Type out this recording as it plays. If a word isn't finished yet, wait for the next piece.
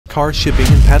Car shipping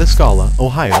in Pataskala,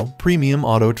 Ohio, premium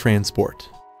auto transport.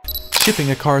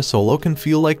 Shipping a car solo can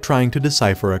feel like trying to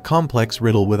decipher a complex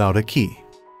riddle without a key.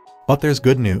 But there's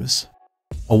good news.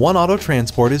 One Auto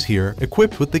Transport is here,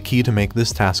 equipped with the key to make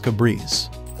this task a breeze.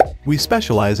 We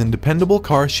specialize in dependable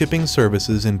car shipping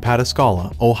services in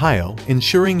Pataskala, Ohio,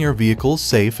 ensuring your vehicle's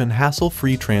safe and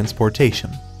hassle-free transportation.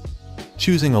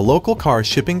 Choosing a local car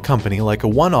shipping company like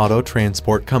One Auto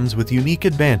Transport comes with unique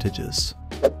advantages.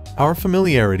 Our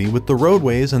familiarity with the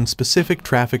roadways and specific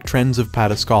traffic trends of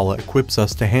Pataskala equips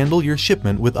us to handle your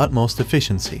shipment with utmost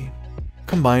efficiency.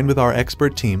 Combined with our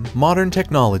expert team, modern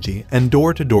technology, and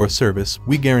door-to-door service,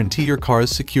 we guarantee your car's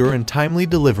secure and timely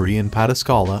delivery in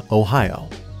Pataskala, Ohio.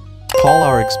 Call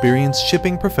our experienced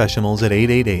shipping professionals at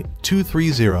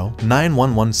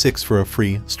 888-230-9116 for a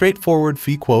free, straightforward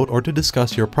fee quote or to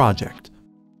discuss your project.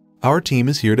 Our team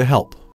is here to help.